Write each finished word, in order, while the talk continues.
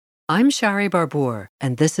I'm Shari Barbour,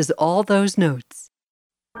 and this is All Those Notes.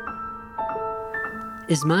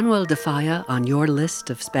 Is Manuel de Falla on your list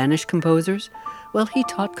of Spanish composers? Well, he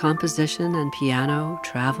taught composition and piano,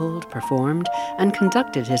 traveled, performed, and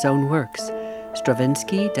conducted his own works.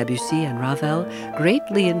 Stravinsky, Debussy, and Ravel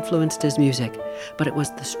greatly influenced his music, but it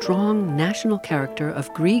was the strong national character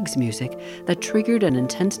of Grieg's music that triggered an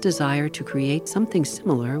intense desire to create something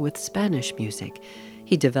similar with Spanish music.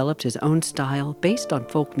 He developed his own style based on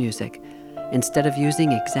folk music. Instead of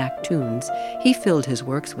using exact tunes, he filled his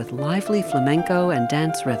works with lively flamenco and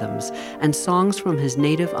dance rhythms and songs from his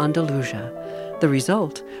native Andalusia. The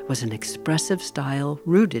result was an expressive style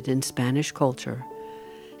rooted in Spanish culture.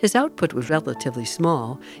 His output was relatively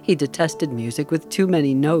small. He detested music with too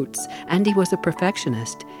many notes, and he was a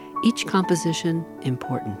perfectionist. Each composition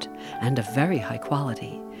important and of very high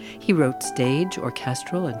quality. He wrote stage,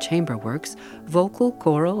 orchestral, and chamber works, vocal,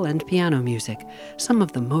 choral, and piano music, some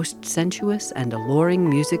of the most sensuous and alluring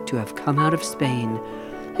music to have come out of Spain.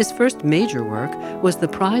 His first major work was the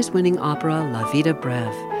prize-winning opera La Vida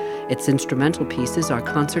Breve. Its instrumental pieces are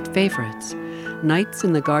concert favorites. Nights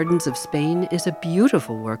in the Gardens of Spain is a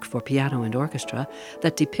beautiful work for piano and orchestra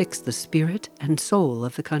that depicts the spirit and soul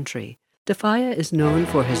of the country. De Falla is known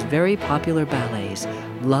for his very popular ballets,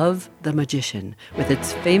 Love the Magician, with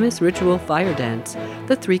its famous ritual fire dance,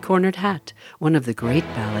 The Three-Cornered Hat, one of the great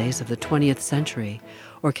ballets of the 20th century.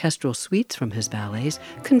 Orchestral suites from his ballets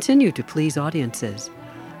continue to please audiences.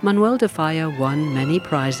 Manuel de Falla won many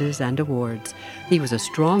prizes and awards. He was a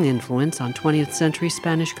strong influence on 20th century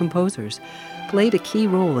Spanish composers, played a key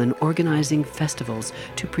role in organizing festivals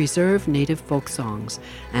to preserve native folk songs,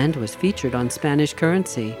 and was featured on Spanish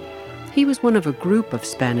currency. He was one of a group of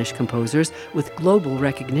Spanish composers with global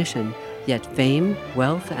recognition, yet fame,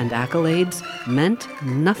 wealth, and accolades meant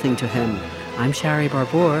nothing to him. I'm Shari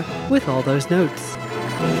Barbour with All Those Notes.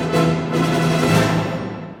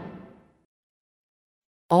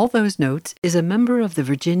 All Those Notes is a member of the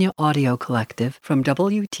Virginia Audio Collective from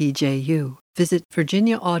WTJU. Visit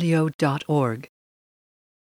virginiaaudio.org.